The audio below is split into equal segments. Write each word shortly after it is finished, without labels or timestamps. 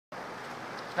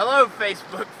Hello,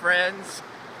 Facebook friends.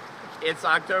 It's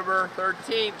October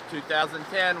 13th,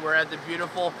 2010. We're at the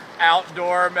beautiful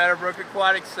outdoor Meadowbrook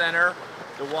Aquatic Center.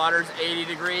 The water's 80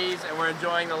 degrees and we're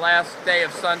enjoying the last day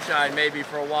of sunshine, maybe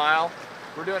for a while.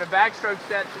 We're doing a backstroke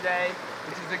set today,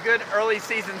 which is a good early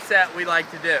season set we like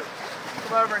to do.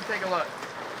 Come over and take a look.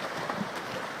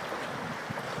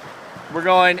 We're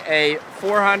going a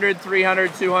 400,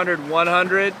 300, 200,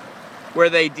 100, where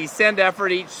they descend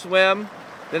effort each swim.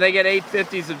 Then they get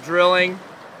 850s of drilling.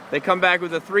 They come back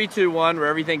with a 3-2-1 where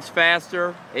everything's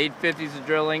faster, 850s of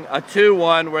drilling, a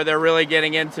 2-1 where they're really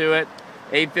getting into it,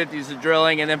 850s of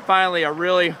drilling, and then finally a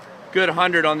really good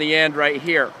 100 on the end right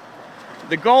here.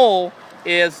 The goal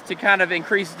is to kind of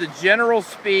increase the general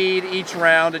speed each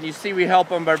round, and you see we help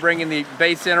them by bringing the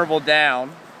base interval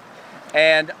down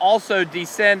and also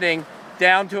descending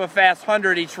down to a fast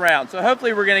 100 each round. So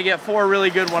hopefully we're going to get 4 really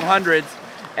good 100s,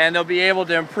 and they'll be able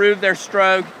to improve their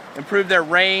stroke, improve their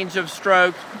range of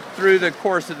stroke through the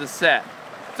course of the set.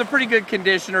 It's a pretty good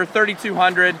conditioner,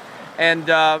 3200, and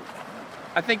I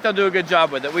think they'll do a good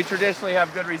job with it. We traditionally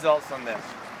have good results on this.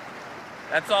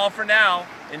 That's all for now.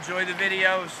 Enjoy the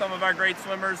video of some of our great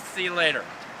swimmers. See you later.